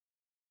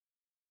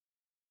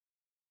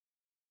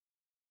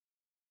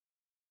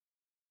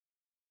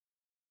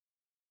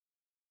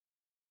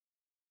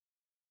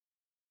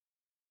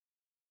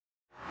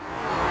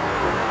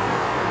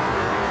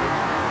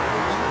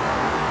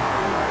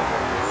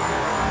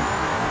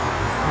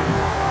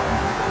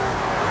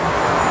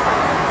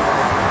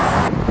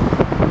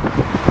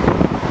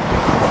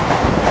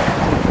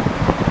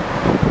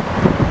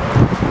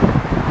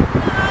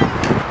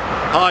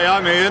Hi,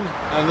 I'm Ian,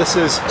 and this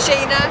is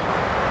Sheena.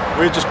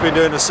 We've just been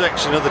doing a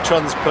section of the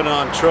Trans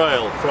Pennine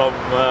Trail from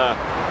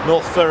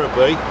North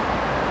Ferriby,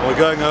 and we're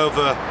going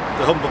over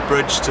the Humber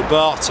Bridge to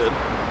Barton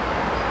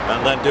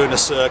and then doing a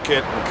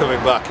circuit and coming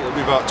back. It'll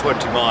be about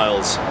 20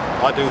 miles.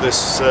 I do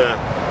this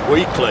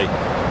weekly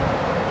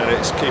and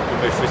it's keeping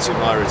me fit in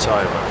my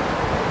retirement.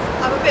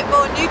 I'm a bit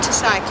more new to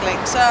cycling,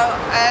 so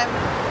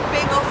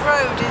being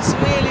off-road is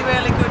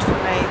really good for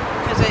me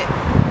because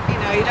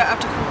you don't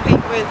have to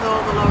compete with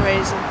all the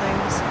lorries and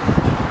things.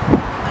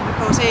 And of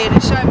course Ian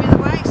is showing me the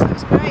way, so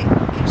it's great,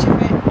 keeps you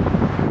fit.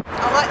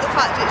 I like the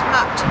fact it's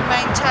mapped and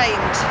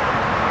maintained.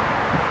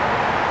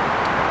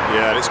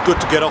 Yeah, and it's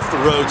good to get off the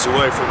roads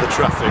away from the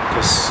traffic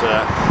because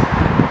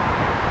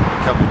it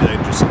can be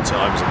dangerous at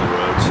times on the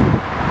roads.